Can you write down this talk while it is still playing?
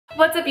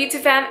What's up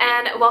YouTube fam,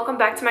 and welcome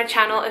back to my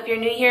channel. If you're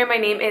new here, my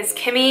name is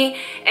Kimmy,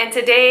 and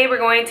today we're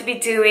going to be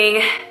doing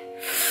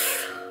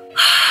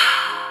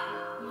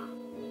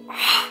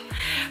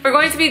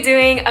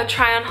a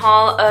try on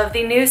haul of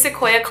the new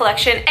Sequoia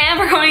collection, and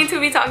we're going to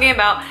be talking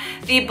about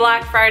the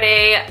Black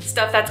Friday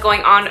stuff that's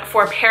going on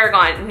for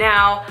Paragon.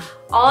 Now,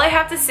 all I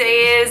have to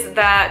say is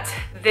that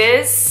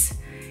this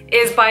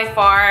is by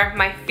far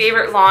my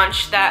favorite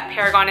launch that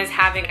Paragon is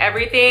having.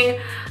 Everything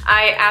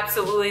I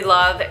absolutely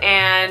love,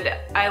 and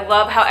I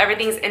love how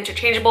everything's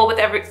interchangeable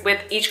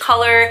with each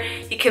color.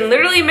 You can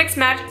literally mix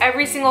match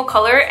every single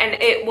color and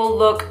it will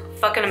look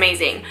fucking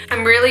amazing.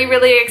 I'm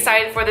really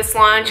excited for this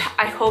launch.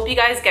 I hope you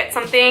guys get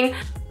something.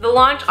 The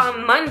launch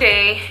on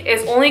Monday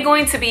is only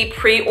going to be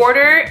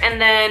pre-order, and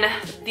then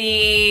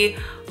the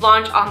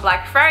launch on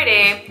Black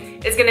Friday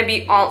is gonna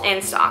be all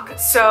in stock.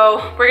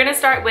 So we're gonna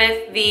start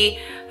with the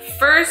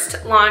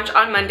first launch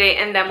on Monday,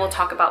 and then we'll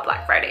talk about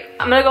Black Friday.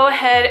 I'm gonna go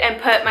ahead and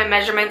put my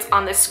measurements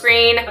on the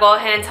screen. I'll go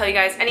ahead and tell you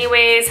guys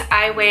anyways.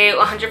 I weigh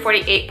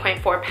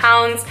 148.4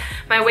 pounds.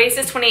 My waist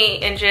is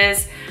 28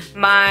 inches.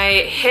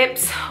 My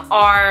hips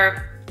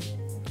are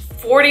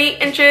 40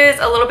 inches,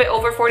 a little bit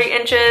over 40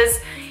 inches.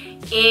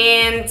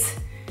 And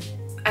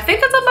I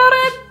think that's about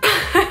it.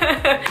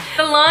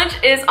 The launch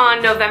is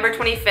on November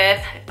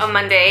 25th, on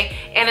Monday,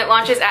 and it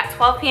launches at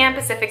 12 p.m.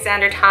 Pacific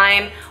Standard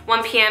Time,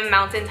 1 p.m.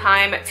 Mountain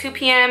Time, 2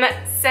 p.m.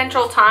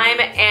 Central Time,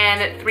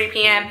 and 3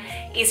 p.m.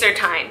 Eastern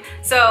Time.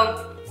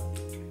 So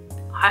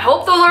I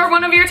hope those are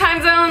one of your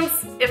time zones.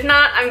 If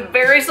not, I'm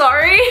very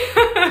sorry.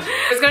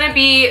 There's gonna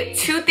be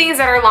two things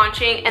that are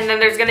launching, and then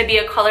there's gonna be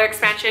a color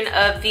expansion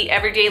of the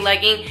everyday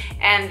legging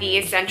and the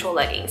essential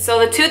legging. So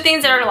the two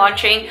things that are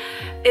launching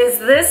is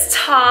this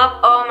top.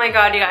 Oh my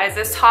god, you guys,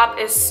 this top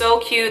is so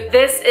cute.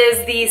 This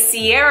is the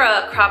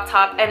Sierra crop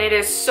top, and it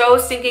is so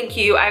stinking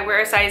cute. I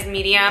wear a size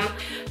medium.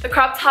 The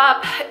crop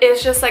top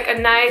is just like a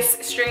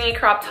nice stringy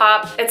crop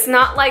top. It's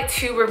not like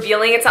too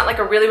revealing. It's not like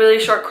a really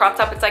short crop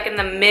top. It's like in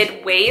the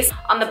mid waist.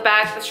 On the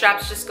back, the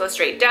straps just go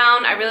straight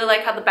down. I really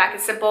like how the back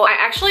is simple. I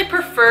actually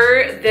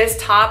prefer this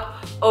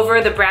top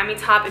over the Brammy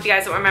top. If you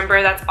guys don't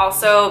remember, that's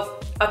also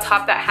a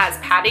top that has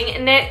padding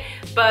in it,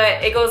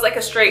 but it goes like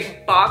a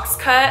straight box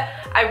cut.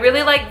 I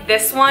really like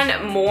this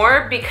one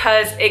more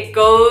because it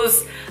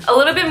goes a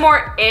little bit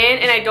more in,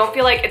 and I don't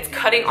feel like it's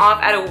cutting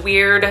off at a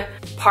weird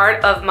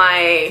part of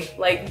my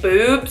like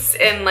boobs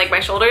and like my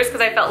shoulders, because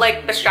I felt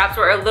like the straps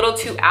were a little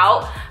too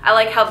out. I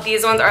like how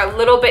these ones are a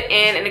little bit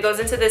in, and it goes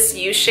into this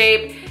U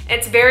shape.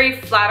 It's very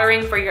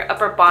flattering for your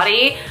upper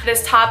body.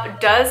 This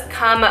top does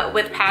come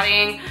with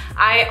padding.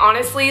 I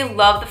honestly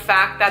love the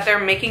fact that they're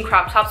making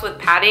crop tops with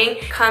padding.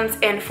 It comes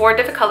in 4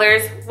 different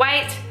colors: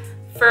 white,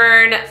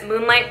 fern,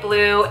 moonlight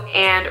blue,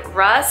 and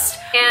rust.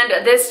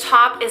 And this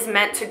top is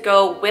meant to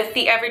go with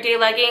the everyday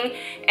legging,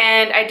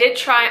 and I did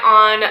try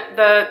on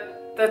the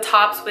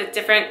tops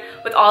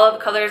with all of the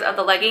colors of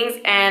the leggings,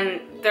 and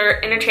they're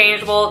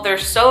interchangeable. They're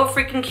so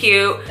freaking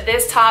cute.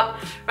 This top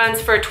runs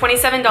for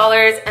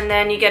 $27, and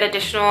then you get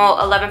additional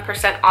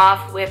 11%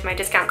 off with my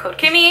discount code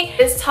Kimmy.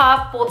 This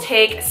top will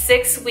take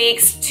 6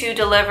 weeks to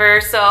deliver.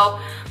 So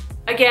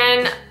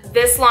again,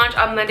 this launch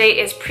on Monday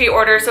is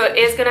pre-order, so it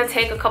is gonna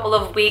take a couple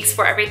of weeks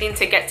for everything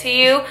to get to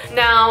you.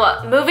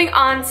 Now, moving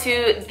on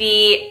to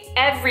the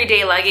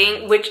everyday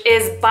legging, which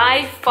is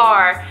by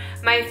far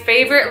my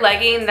favorite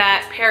legging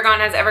that Paragon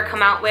has ever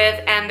come out with,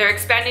 and they're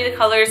expanding the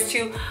colors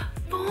to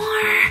 4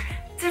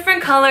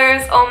 different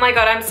colors. Oh my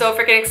god, I'm so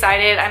freaking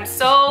excited. I'm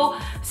so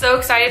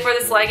excited for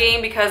this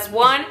legging because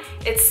 1,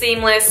 it's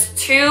seamless,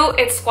 2,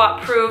 it's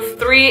squat proof,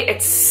 3,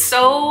 it's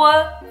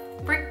so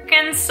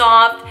freaking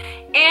soft,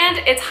 and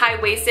it's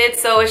high-waisted,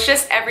 so it's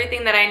just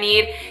everything that I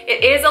need.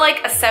 It is like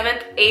a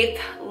 7th, 8th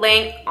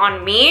length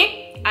on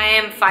me. I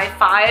am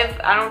 5'5".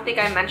 I don't think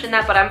I mentioned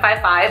that, but I'm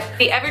 5'5".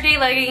 The everyday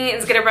legging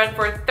is gonna run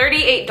for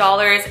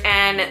 $38,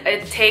 and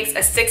it takes a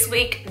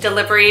 6-week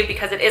delivery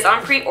because it is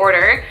on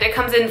pre-order. It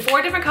comes in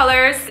 4 different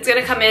colors. It's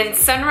gonna come in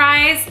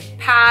sunrise,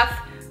 path,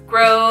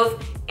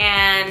 grove,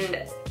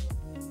 and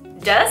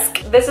dusk.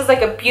 This is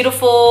like a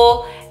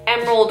beautiful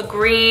emerald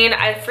green.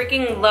 I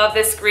freaking love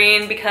this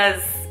green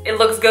because it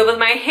looks good with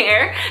my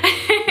hair.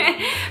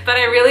 But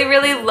I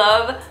really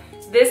love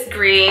this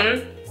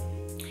green.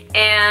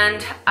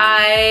 And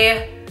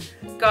I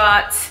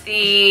got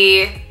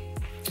the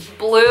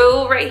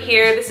blue right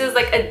here. This is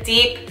like a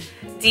deep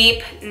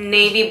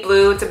navy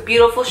blue. It's a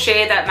beautiful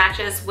shade that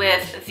matches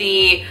with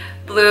the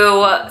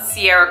blue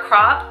Sierra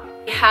crop.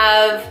 We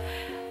have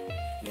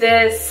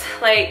this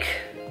like,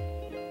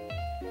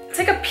 it's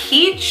like a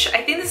peach.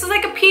 I think this is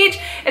like a peach.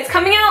 It's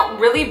coming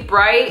out really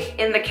bright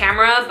in the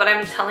camera, but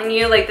I'm telling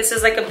you, like, this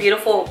is like a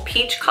beautiful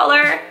peach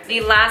color. The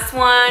last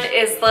one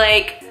is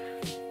like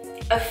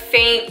a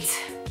faint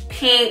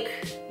pink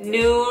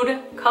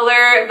nude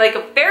color, like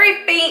a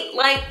very faint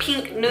light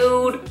pink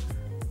nude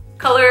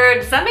color.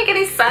 Does that make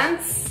any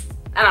sense?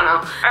 I don't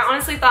know. I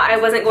honestly thought I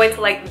wasn't going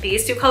to like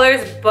these 2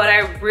 colors, but I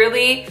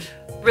really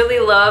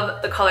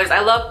love the colors.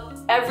 I love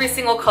every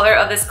single color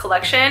of this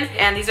collection.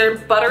 And these are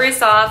buttery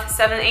soft,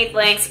 7/8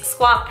 lengths,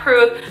 squat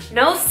proof,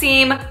 no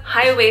seam,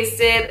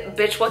 high-waisted.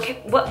 Bitch,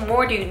 what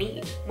more do you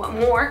need? What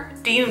more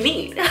do you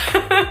need?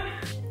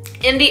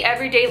 In the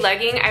everyday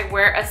legging, I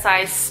wear a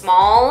size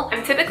small.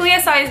 I'm typically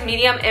a size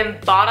medium in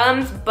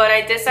bottoms, but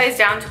I did size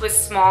down to a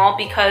small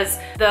because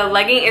the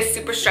legging is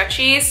super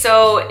stretchy.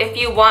 So if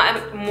you want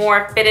a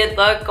more fitted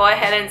look, go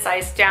ahead and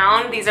size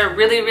down. These are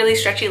really, really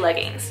stretchy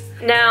leggings.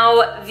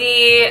 Now,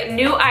 the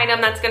new item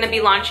that's gonna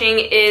be launching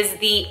is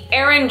the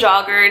Erin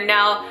jogger.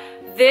 Now,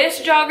 this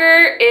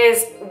jogger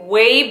is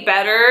way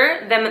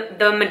better than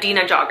the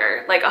Medina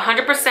jogger, like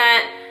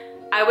 100%.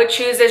 I would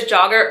choose this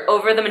jogger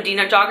over the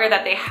Medina jogger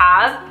that they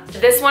have.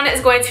 This one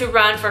is going to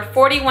run for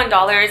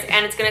 $41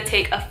 and it's gonna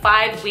take a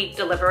 5-week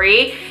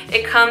delivery.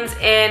 It comes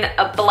in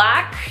a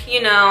black,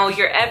 you know,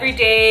 your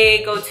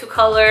everyday go-to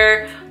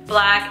color,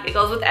 black. It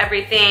goes with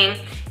everything.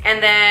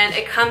 And then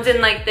it comes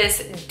in like this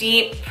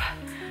deep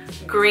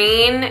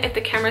green, if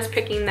the camera's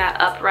picking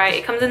that up right.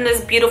 It comes in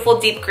this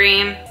beautiful deep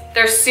green.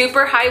 They're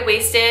super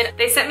high-waisted.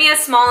 They sent me a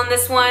small in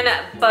this one,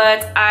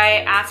 but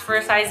I asked for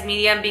a size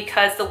medium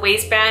because the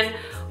waistband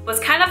was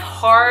kind of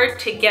hard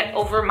to get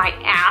over my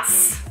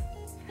ass.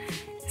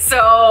 So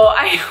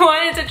I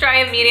wanted to try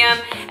a medium,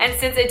 and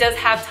since it does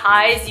have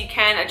ties, you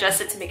can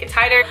adjust it to make it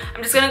tighter.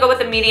 I'm just gonna go with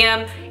the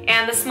medium,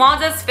 and the small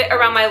does fit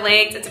around my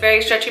legs. It's a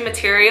very stretchy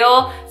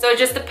material, so it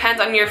just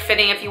depends on your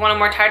fitting. If you want a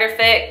more tighter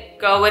fit,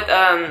 go with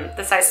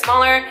the size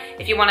smaller.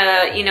 If you want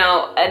a, you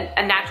know,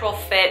 a natural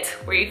fit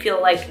where you feel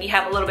like you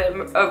have a little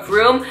bit of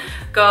room,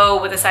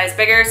 go with a size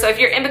bigger. So if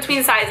you're in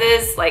between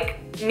sizes,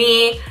 like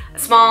me, a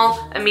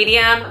small, a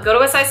medium, go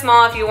to a size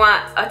small if you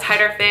want a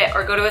tighter fit,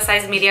 or go to a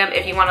size medium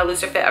if you want a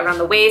looser fit around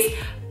the waist.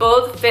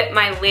 Both fit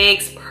my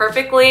legs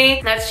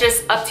perfectly. That's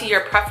just up to your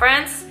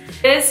preference.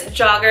 This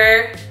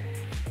jogger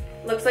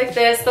looks like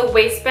this. The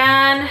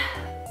waistband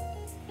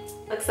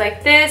looks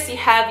like this. You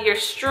have your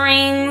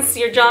strings,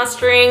 your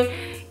drawstring,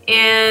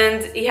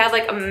 and you have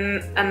like a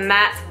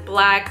matte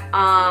black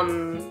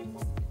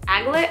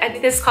aglet. I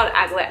think this is called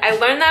aglet. I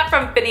learned that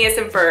from Phineas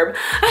and Ferb.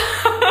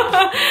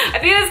 I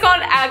think it's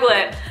called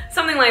aglet,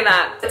 something like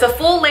that. It's a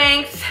full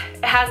length.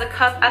 It has a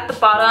cuff at the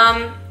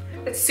bottom.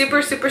 It's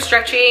super, super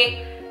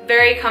stretchy,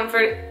 very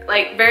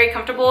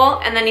comfortable.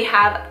 And then you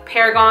have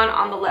Paragon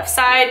on the left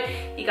side.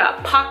 You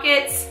got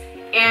pockets,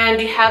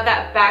 and you have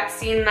that back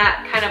seam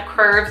that kind of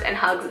curves and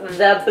hugs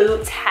the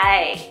boot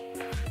tie.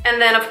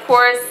 And then of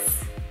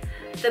course,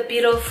 the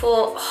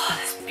beautiful,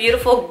 this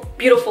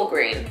beautiful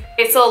green.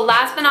 Okay, so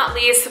last but not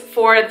least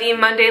for the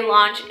Monday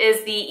launch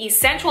is the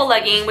Essential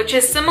legging, which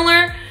is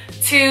similar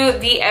to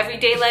the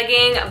everyday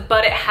legging,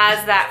 but it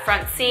has that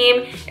front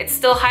seam. It's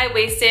still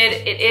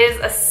high-waisted. It is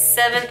a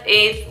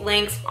 7/8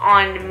 length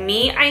on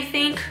me, I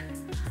think.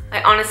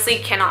 I honestly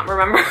cannot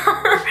remember.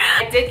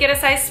 I did get a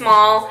size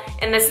small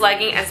in this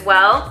legging as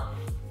well.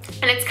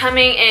 And it's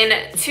coming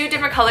in 2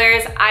 different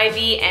colors,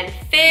 Ivy and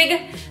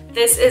Fig.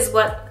 This is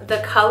what the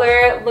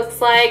color looks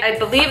like. I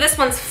believe this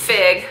one's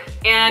Fig.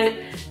 And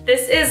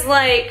this is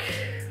like,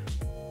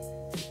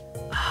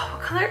 oh,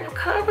 what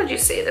color would you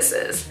say this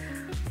is?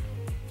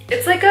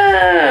 It's like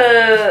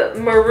a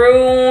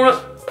maroon,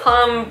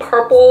 plum,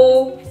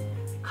 purple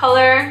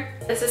color.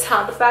 This is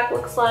how the back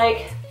looks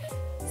like.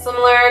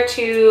 Similar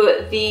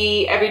to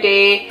the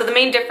everyday. So the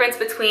main difference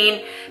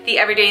between the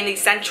everyday and the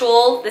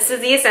essential, this is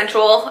the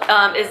essential,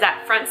 is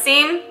that front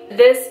seam.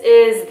 This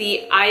is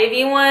the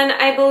Ivy one,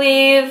 I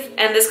believe.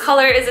 And this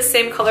color is the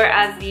same color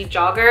as the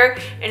jogger,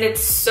 and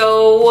it's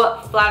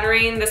so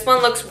flattering. This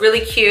one looks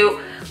really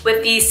cute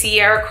with the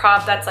Sierra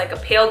crop that's like a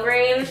pale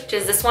green, which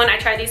is this one. I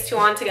tried these 2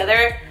 on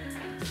together.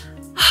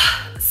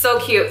 So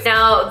cute.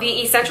 Now,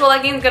 the Essential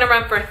legging is gonna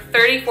run for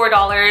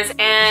 $34,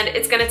 and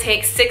it's gonna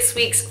take 6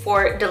 weeks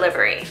for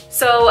delivery.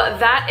 So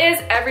that is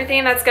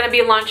everything that's gonna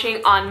be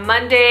launching on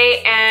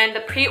Monday, and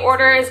the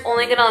pre-order is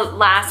only gonna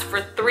last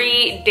for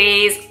 3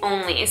 days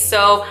only.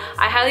 So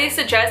I highly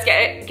suggest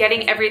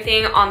getting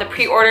everything on the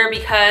pre-order,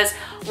 because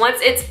once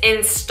it's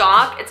in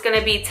stock, it's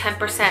gonna be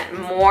 10%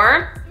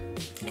 more.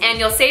 And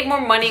you'll save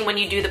more money when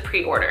you do the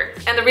pre-order.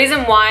 And the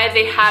reason why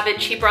they have it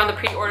cheaper on the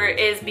pre-order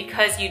is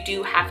because you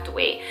do have to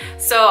wait.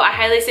 So I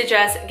highly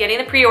suggest getting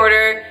the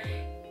pre-order.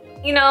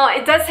 You know,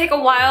 it does take a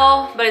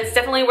while, but it's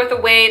definitely worth the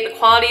wait. The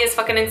quality is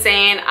fucking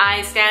insane.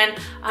 I stand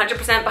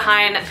 100%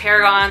 behind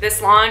Paragon.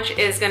 This launch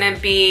is gonna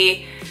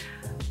be,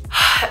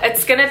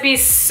 it's gonna be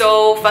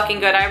so fucking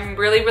good. I'm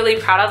really, really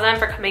proud of them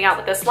for coming out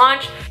with this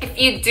launch. If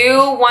you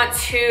do want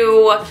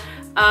to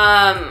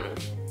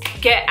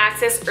get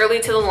access early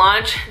to the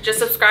launch, just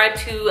subscribe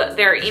to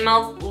their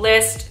email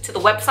list, to the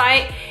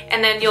website,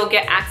 and then you'll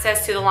get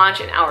access to the launch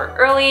an hour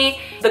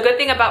early. The good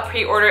thing about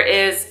pre-order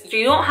is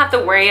you don't have to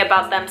worry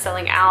about them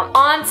selling out.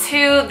 On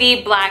to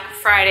the Black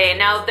Friday.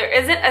 Now, there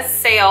isn't a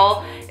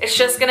sale. It's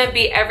just gonna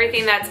be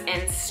everything that's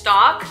in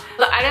stock.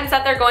 The items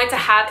that they're going to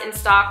have in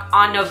stock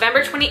on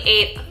November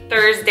 28th,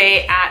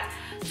 Thursday at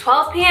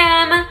 12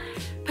 p.m.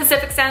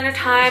 Pacific Standard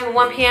Time,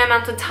 1 p.m.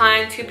 Mountain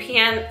Time, 2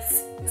 p.m.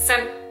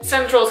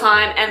 Central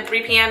Time, and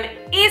 3 p.m.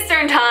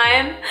 Eastern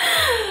Time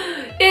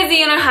is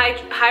the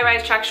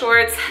high-rise track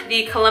shorts,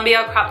 the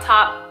Columbia crop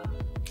top,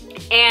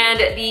 and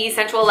the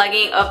essential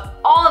legging of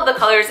all of the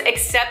colors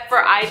except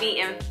for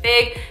Ivy and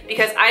Fig,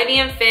 because Ivy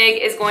and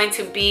Fig is going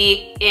to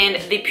be in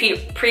the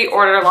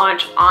pre-order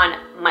launch on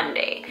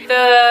Monday.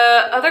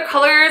 The other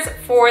colors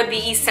for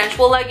the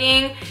essential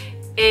legging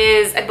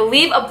is, I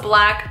believe, a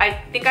black. I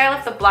think I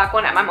left the black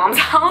one at my mom's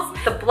house.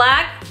 The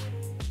black,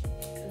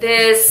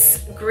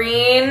 this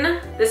green,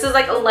 this is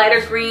like a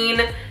lighter green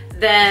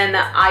than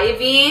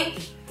Ivy.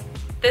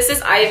 This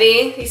is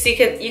Ivy.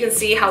 You can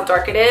see how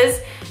dark it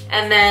is.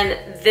 And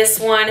then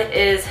this one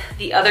is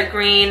the other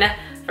green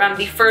from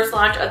the first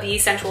launch of the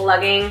essential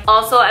legging.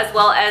 Also, as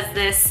well as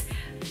this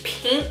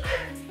pink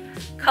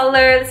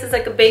color. This is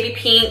like a baby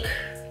pink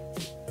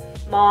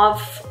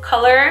mauve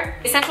color.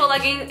 Essential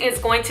legging is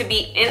going to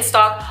be in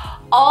stock,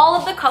 all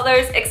of the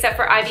colors except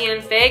for Ivy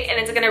and Fig, and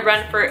it's gonna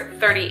run for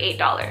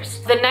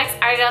 $38. The next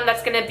item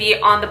that's gonna be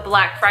on the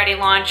Black Friday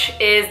launch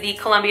is the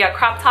Columbia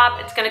crop top.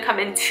 It's gonna come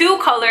in 2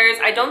 colors.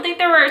 I don't think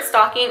they were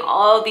stocking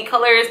all of the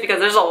colors because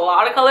there's a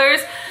lot of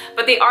colors,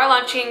 but they are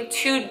launching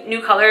 2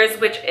 new colors,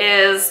 which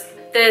is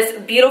this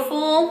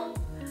beautiful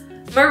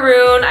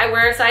maroon. I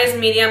wear a size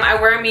medium. I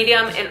wear a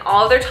medium in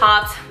all their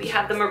tops. We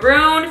have the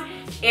maroon,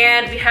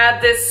 and we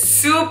have this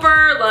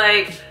super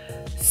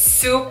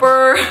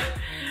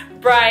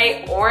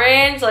bright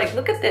orange. Like,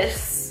 look at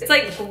this. It's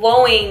like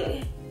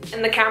glowing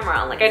in the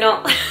camera. Like, I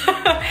don't,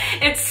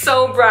 it's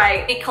so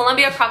bright. The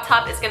Columbia crop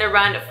top is gonna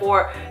run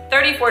for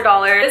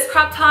 $34. This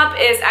crop top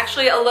is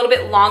actually a little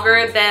bit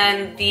longer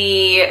than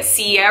the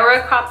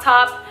Sierra crop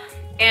top,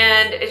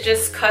 and it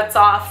just cuts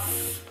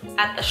off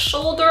at the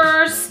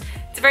shoulders.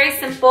 It's very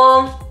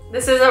simple.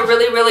 This is a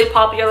really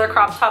popular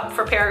crop top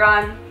for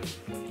Paragon,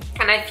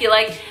 and I feel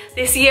like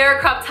the Sierra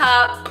crop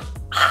top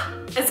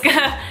is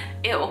gonna,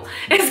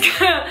 it's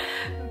gonna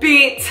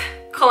beat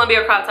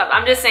Columbia crop top.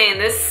 I'm just saying,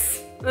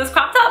 this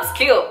crop top's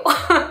cute.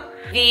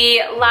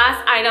 The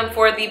last item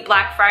for the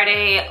Black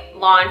Friday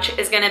launch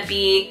is gonna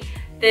be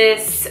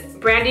this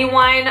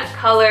Brandywine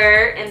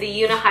color in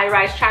the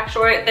high-rise track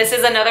short. This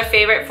is another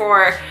favorite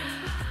for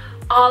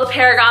all the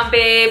Paragon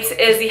babes,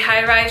 is the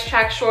high-rise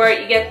track short.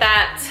 You get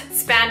that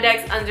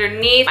spandex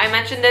underneath. I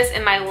mentioned this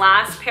in my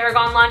last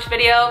Paragon launch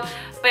video.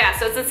 But yeah,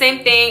 so it's the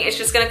same thing. It's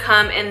just gonna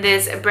come in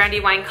this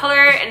Brandywine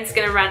color, and it's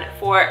gonna run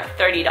for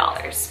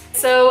 $30.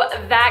 So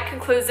that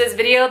concludes this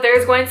video.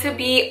 There's going to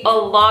be a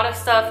lot of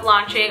stuff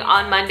launching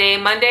on Monday.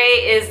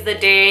 Monday is the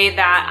day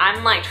that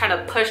I'm like trying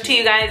to push to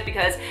you guys,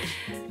 because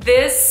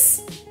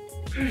this,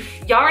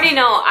 y'all already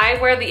know I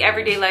wear the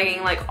everyday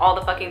legging like all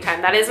the fucking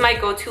time. That is my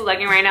go-to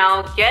legging right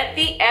now. Get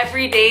the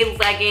everyday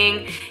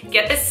legging,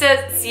 get the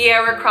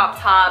Sierra crop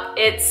top.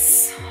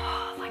 It's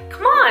like,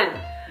 come on,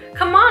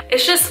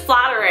 it's just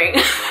flattering.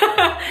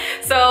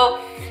 So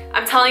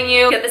I'm telling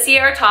you, get the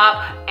Sierra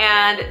top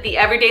and the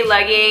everyday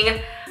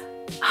legging.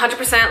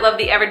 100% love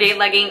the everyday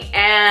legging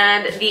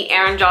and the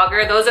Aran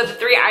jogger. Those are the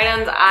 3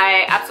 items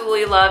I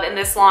absolutely love in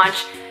this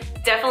launch.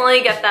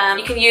 Definitely get them.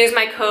 You can use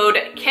my code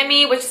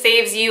Kimmy, which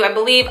saves you, I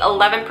believe,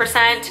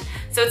 11%.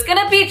 So it's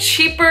gonna be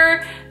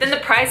cheaper than the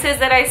prices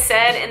that I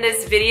said in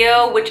this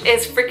video, which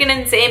is freaking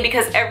insane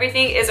because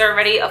everything is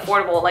already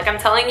affordable. Like I'm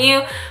telling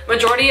you,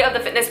 majority of the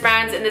fitness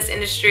brands in this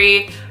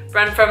industry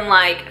run from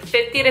like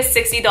 $50 to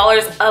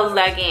 $60 a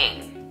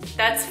legging.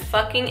 That's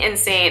fucking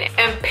insane.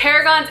 And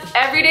Paragon's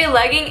everyday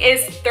legging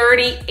is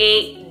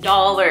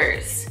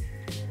 $38.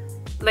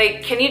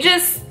 Like, can you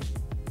just,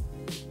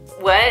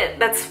 what?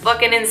 That's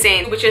fucking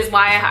insane. Which is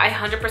why I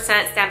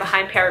 100% stand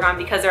behind Paragon,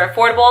 because they're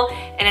affordable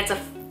and it's a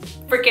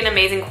freaking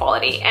amazing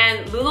quality.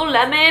 And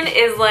Lululemon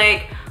is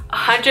like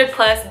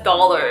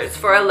 $100+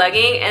 for a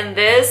legging, and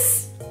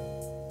this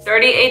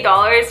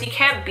 $38, you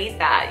can't beat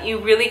that. You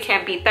really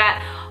can't beat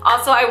that.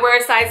 Also, I wear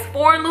a size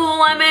 4 in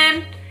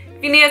Lululemon.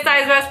 If you need a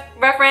size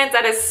reference,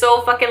 that is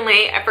so fucking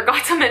late. I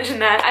forgot to mention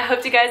that. I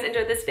hope you guys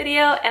enjoyed this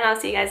video, and I'll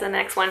see you guys in the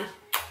next one.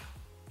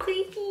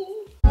 Please.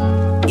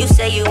 You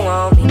say you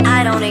want me,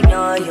 I don't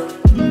ignore you.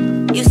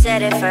 You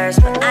said it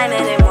first, but I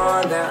meant it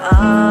more, girl.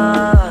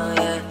 Oh.